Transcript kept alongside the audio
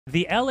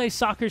The LA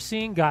soccer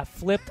scene got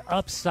flipped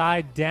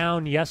upside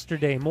down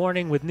yesterday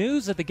morning with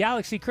news that the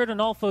Galaxy, Kurt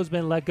Onalfo, has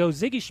been let go.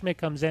 Ziggy Schmidt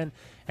comes in,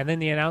 and then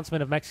the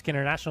announcement of Mexican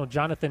international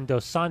Jonathan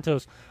Dos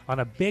Santos on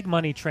a big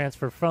money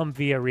transfer from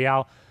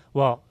Villarreal.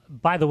 Well,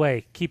 by the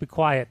way, keep it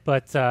quiet,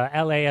 but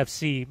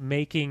LAFC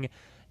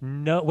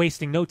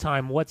wasting no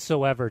time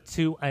whatsoever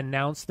to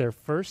announce their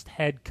first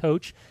head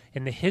coach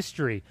in the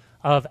history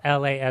of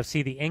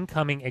LAFC, the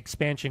incoming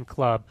expansion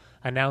club,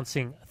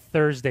 announcing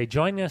Thursday.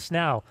 Joining us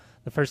now,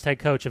 the first head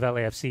coach of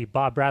LAFC,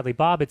 Bob Bradley.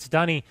 Bob, it's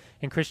Dunny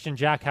and Christian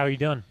Jack. How are you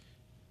doing?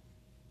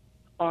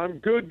 I'm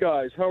good,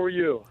 guys. How are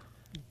you?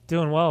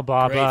 Doing well,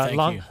 Bob. Great,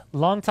 thank you.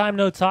 Long time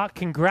no talk.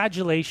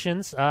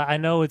 Congratulations. I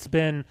know it's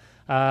been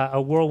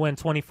a whirlwind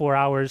 24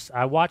 hours.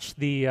 I watched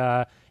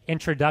the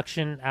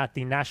introduction at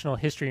the National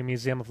History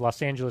Museum of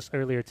Los Angeles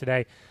earlier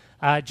today.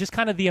 Just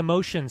kind of the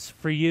emotions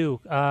for you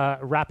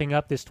wrapping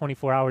up this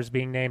 24 hours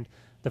being named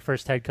the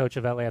first head coach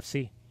of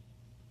LAFC.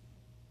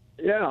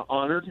 Yeah,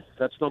 honored.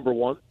 That's number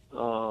one.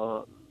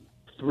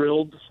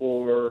 Thrilled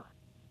for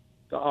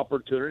the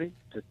opportunity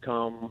to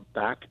come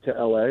back to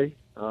LA.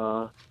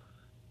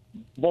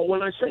 But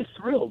when I say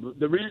thrilled,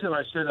 the reason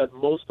I say that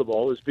most of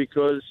all is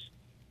because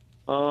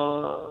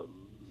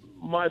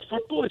my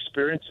football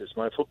experiences,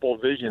 my football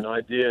vision,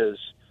 ideas,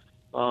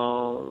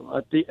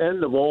 at the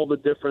end of all the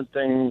different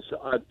things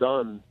I've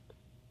done,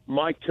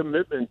 my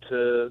commitment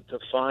to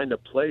find a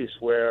place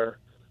where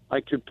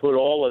I could put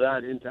all of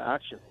that into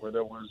action, where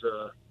there was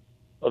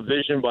a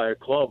vision by a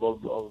club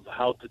of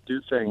how to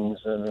do things.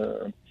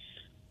 And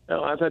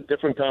I've had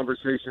different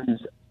conversations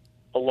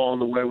along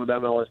the way with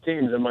MLS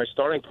teams, and my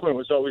starting point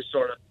was always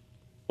sort of,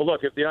 well,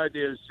 look, if the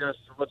idea is just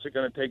what's it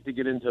going to take to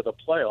get into the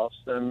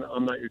playoffs, then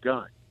I'm not your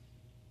guy.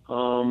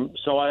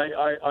 So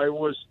I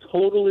was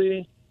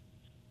totally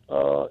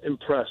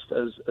impressed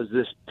as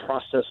this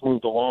process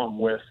moved along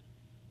with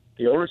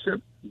the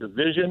ownership, the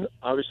vision,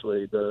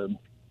 obviously the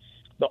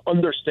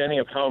understanding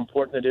of how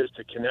important it is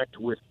to connect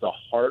with the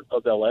heart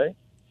of LA.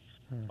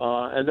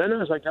 And then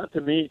as I got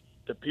to meet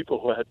the people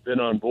who had been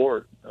on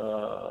board,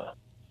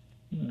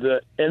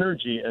 the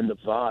energy and the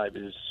vibe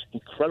is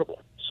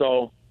incredible.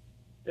 So,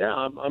 yeah,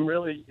 I'm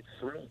really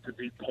thrilled to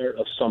be part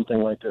of something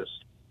like this.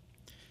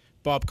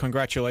 Bob,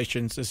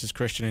 congratulations. This is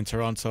Christian in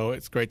Toronto.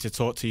 It's great to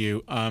talk to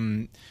you.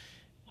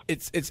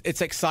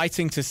 It's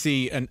exciting to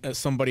see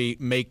somebody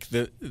make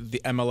the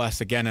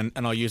MLS again,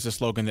 and I'll use the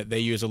slogan that they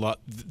use a lot,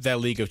 their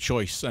league of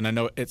choice. And I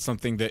know it's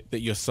something that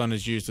your son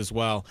has used as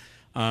well.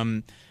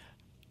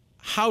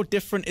 How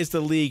different is the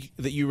league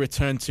that you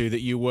returned to that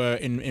you were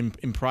in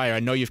prior? I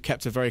know you've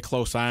kept a very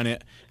close eye on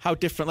it. How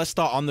different, let's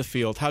start on the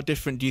field, how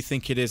different do you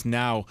think it is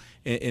now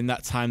in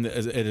that time that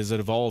it has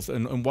evolved?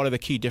 And what are the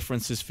key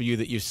differences for you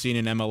that you've seen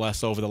in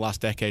MLS over the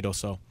last decade or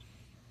so?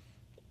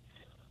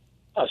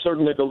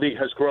 Certainly the league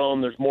has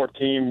grown. There's more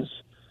teams,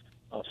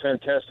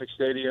 fantastic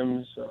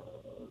stadiums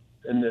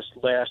in this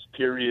last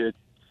period,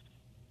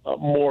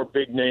 more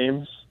big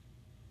names.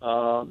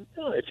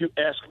 If you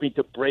ask me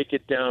to break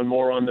it down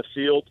more on the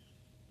field,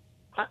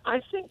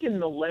 I think in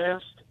the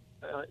last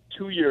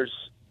 2 years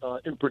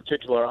in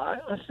particular,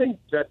 I think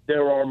that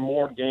there are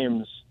more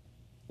games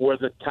where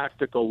the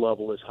tactical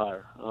level is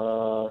higher.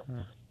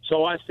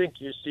 So I think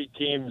you see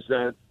teams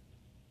that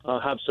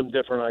have some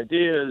different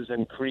ideas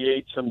and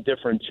create some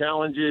different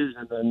challenges,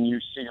 and then you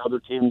see other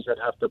teams that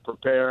have to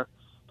prepare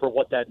for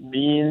what that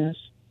means.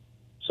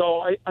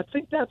 So I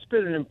think that's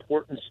been an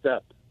important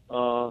step.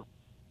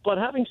 But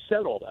having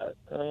said all that,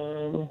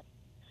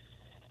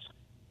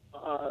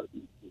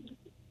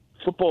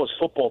 football is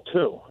football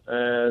too,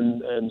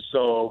 and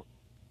so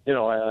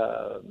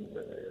earlier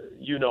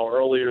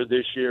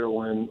this year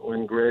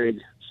when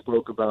Greg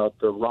spoke about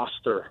the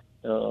roster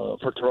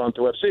for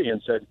Toronto FC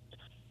and said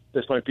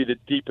this might be the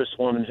deepest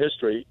one in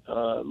history.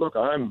 Look,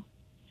 I'm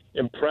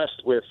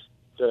impressed with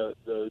the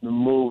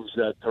moves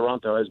that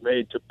Toronto has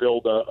made to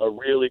build a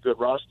really good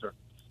roster.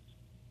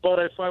 But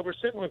if I were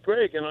sitting with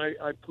Greg and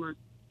I put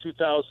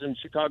 2000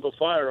 Chicago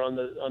Fire on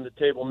the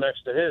table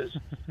next to his,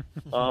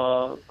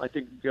 I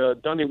think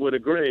Dunny would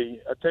agree.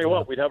 I tell you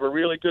what, we'd have a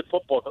really good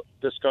football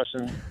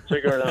discussion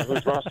figuring out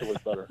whose roster was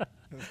better.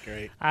 That's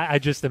great. I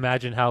just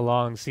imagine how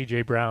long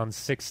C.J. Brown's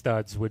six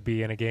studs would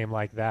be in a game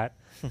like that.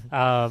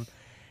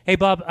 Hey,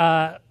 Bob,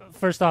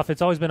 first off,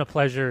 it's always been a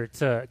pleasure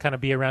to kind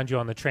of be around you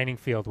on the training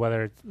field,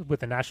 whether it's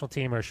with the national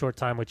team or a short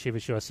time with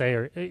Chivas USA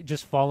or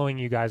just following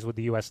you guys with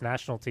the U.S.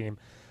 national team,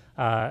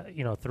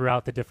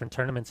 throughout the different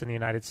tournaments in the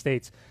United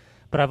States.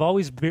 But I've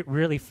always been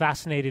really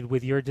fascinated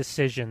with your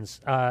decisions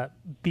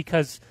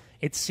because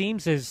it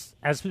seems as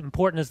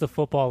important as the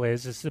football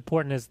is, as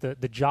important as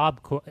the job,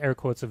 air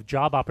quotes, of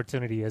job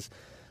opportunity is,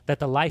 that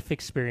the life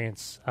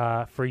experience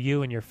for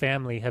you and your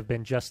family have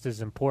been just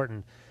as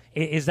important.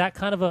 Is that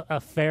kind of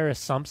a fair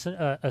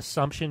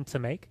assumption to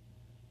make?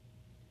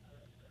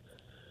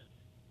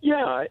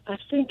 Yeah, I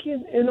think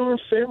in our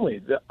family,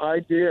 the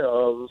idea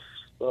of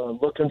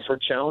looking for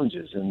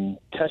challenges and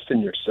testing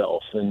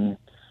yourself and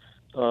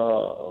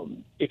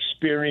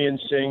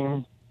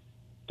experiencing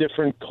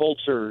different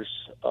cultures,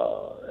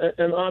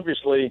 and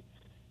obviously,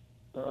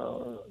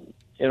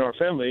 in our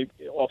family.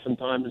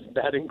 Oftentimes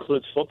that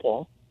includes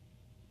football.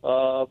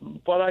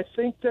 But I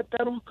think that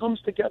all comes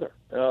together.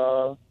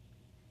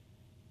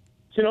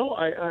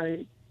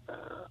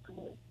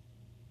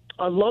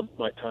 I loved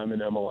my time in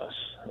MLS.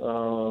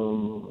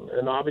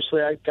 And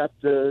obviously I got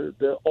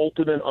the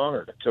ultimate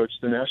honor to coach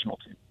the national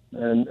team.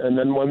 And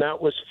then when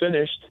that was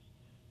finished,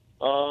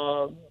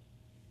 I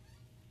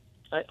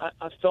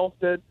felt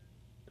that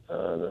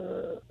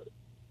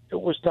it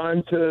was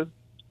time to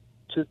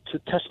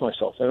test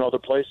myself in other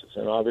places.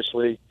 And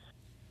obviously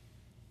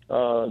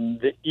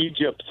the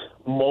Egypt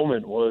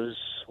moment was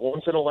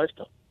once in a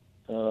lifetime.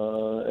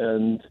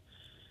 And,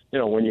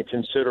 when you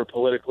consider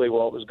politically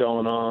what was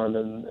going on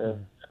and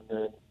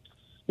then,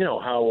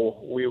 how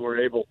we were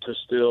able to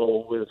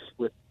still,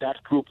 with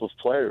that group of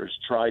players,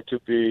 try to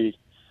be,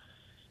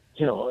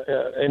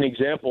 an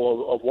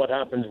example of what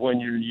happens when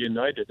you're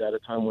united at a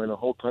time when a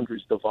whole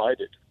country's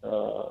divided.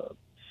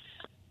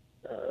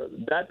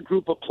 That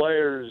group of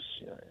players,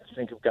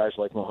 think of guys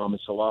like Mohamed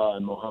Salah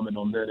and Mohamed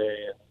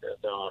El-Nene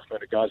and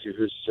Ahmed Ghazi,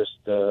 who's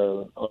just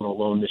on a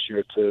loan this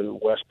year to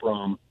West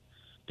Brom.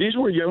 These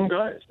were young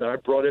guys that I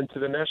brought into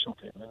the national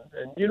team.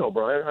 And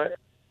Brian,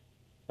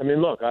 I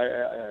mean, look,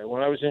 I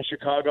when I was in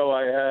Chicago,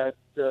 I had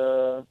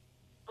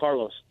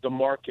Carlos,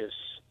 DeMarcus,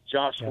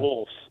 Josh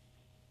Wolf.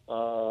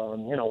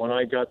 When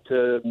I got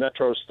to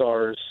Metro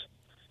Stars,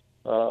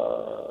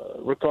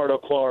 Ricardo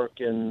Clark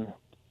and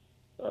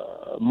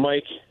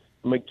Mike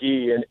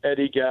McGee and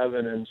Eddie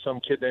Gavin and some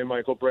kid named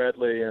Michael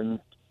Bradley and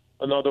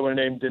another one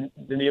named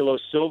Danilo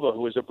Silva,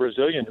 who is a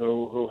Brazilian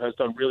who has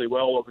done really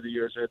well over the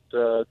years at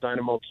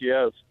Dynamo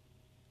Kiev.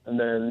 And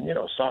then,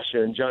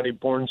 Sasha and Johnny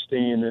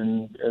Bornstein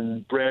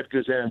and Brad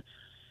Guzan.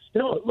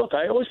 Look,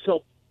 I always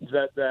felt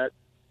that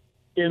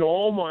in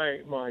all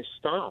my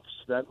stops,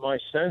 that my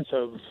sense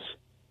of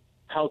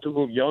how to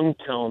move young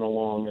talent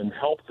along and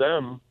help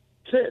them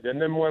fit.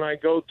 And then when I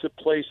go to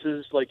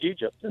places like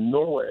Egypt and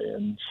Norway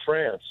and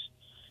France,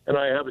 and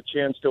I have a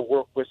chance to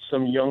work with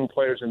some young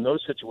players in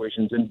those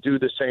situations and do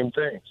the same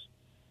things.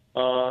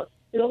 Look,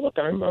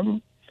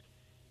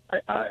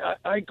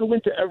 I go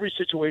into every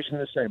situation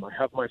the same. I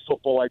have my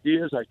football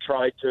ideas. I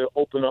try to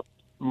open up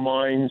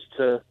minds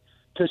to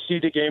see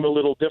the game a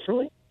little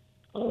differently.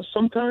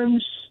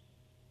 Sometimes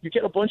you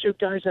get a bunch of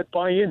guys that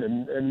buy in,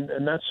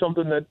 and that's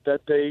something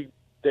that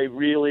they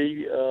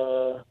really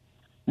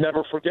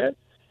never forget.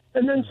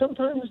 And then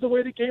sometimes the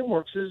way the game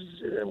works is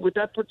with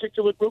that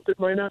particular group, it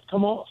might not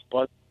come off,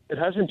 but it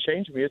hasn't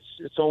changed me.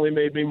 It's only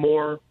made me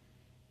more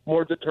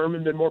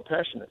determined and more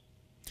passionate.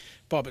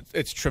 Bob,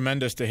 it's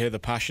tremendous to hear the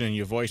passion in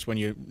your voice when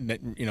you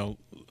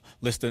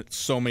listed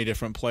so many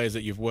different players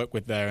that you've worked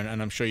with there,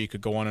 and I'm sure you could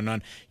go on and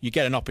on. You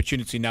get an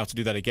opportunity now to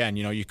do that again.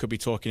 You could be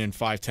talking in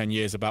 5-10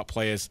 years about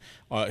players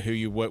who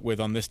you work with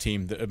on this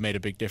team that have made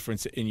a big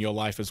difference in your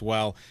life as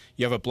well.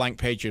 You have a blank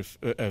page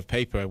of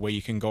paper where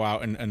you can go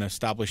out and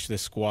establish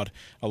this squad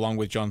along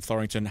with John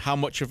Thorrington. How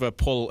much of a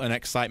pull and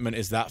excitement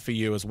is that for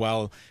you as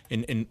well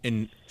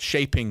in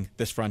shaping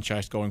this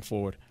franchise going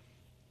forward?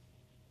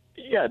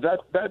 Yeah,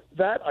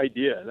 that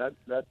idea,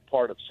 that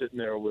part of sitting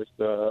there with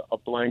a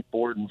blank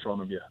board in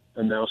front of you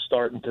and now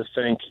starting to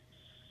think,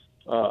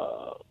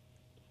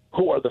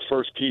 who are the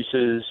first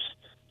pieces,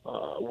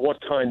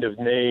 what kind of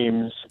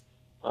names,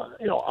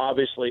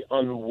 obviously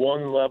on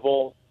one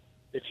level,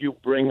 if you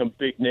bring a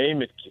big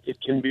name, it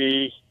can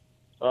be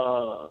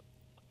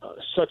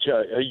such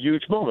a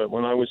huge moment.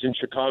 When I was in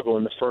Chicago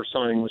and the first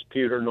signing was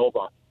Peter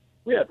Novak,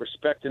 we had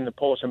respect in the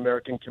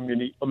Polish-American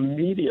community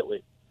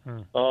immediately.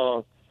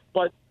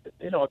 But,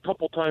 a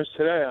couple times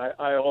today,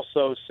 I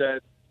also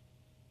said,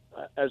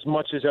 as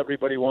much as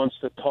everybody wants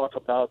to talk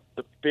about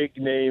the big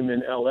name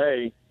in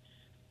L.A.,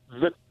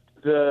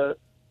 the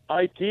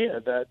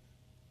idea that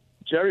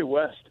Jerry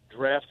West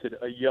drafted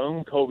a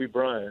young Kobe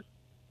Bryant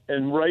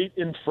and right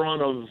in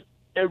front of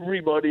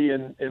everybody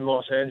in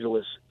Los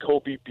Angeles,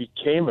 Kobe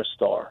became a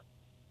star.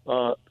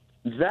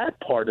 That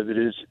part of it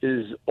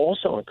is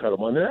also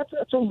incredible. I mean,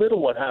 that's a little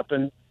what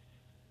happened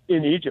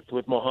in Egypt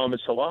with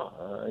Mohamed Salah.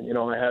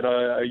 I had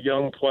a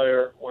young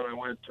player when I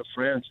went to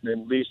France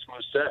named Lys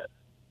Mousset.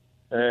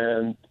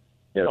 And,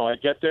 I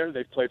get there.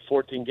 They've played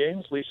 14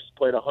 games. Lys has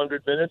played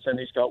 100 minutes, and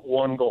he's got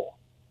one goal.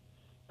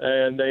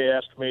 And they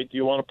asked me, do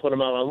you want to put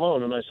him out on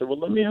loan? And I said, well,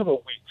 let me have a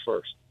week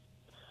first.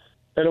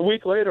 And a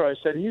week later, I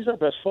said, he's our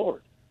best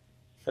forward.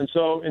 And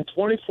so in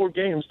 24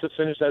 games to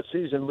finish that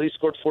season, Lys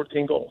scored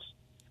 14 goals.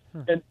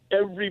 And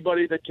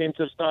everybody that came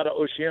to Stade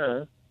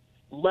Océan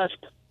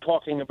left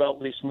talking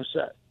about Lys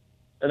Mousset.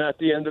 And at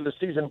the end of the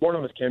season,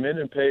 Bournemouth came in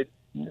and paid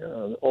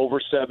over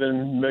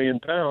 £7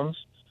 million,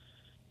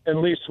 and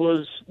Lys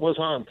was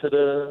on to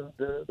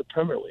the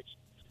Premier League.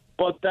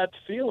 But that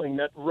feeling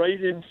that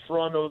right in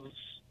front of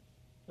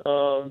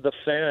the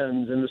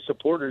fans and the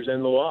supporters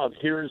and Le Havre,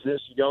 here's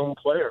this young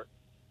player,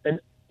 and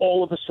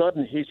all of a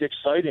sudden he's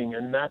exciting,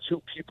 and that's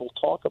who people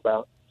talk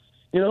about.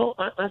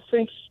 I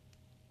think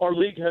our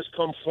league has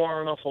come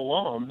far enough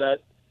along that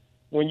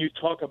when you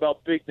talk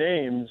about big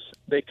names,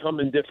 they come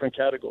in different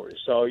categories.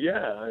 So,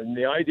 yeah, and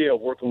the idea of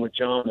working with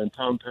John and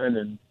Tom Penn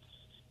and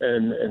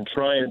and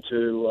trying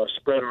to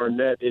spread our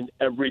net in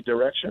every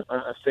direction.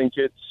 I think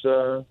it's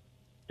a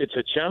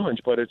challenge,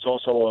 but it's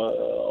also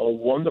a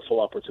wonderful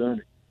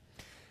opportunity.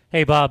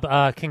 Hey,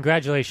 Bob,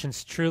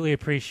 congratulations. Truly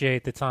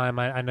appreciate the time.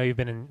 I know you've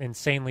been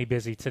insanely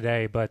busy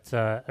today, but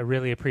I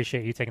really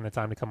appreciate you taking the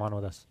time to come on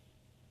with us.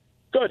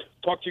 Good.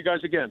 Talk to you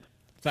guys again.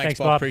 Thanks,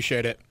 Bob.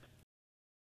 Appreciate it.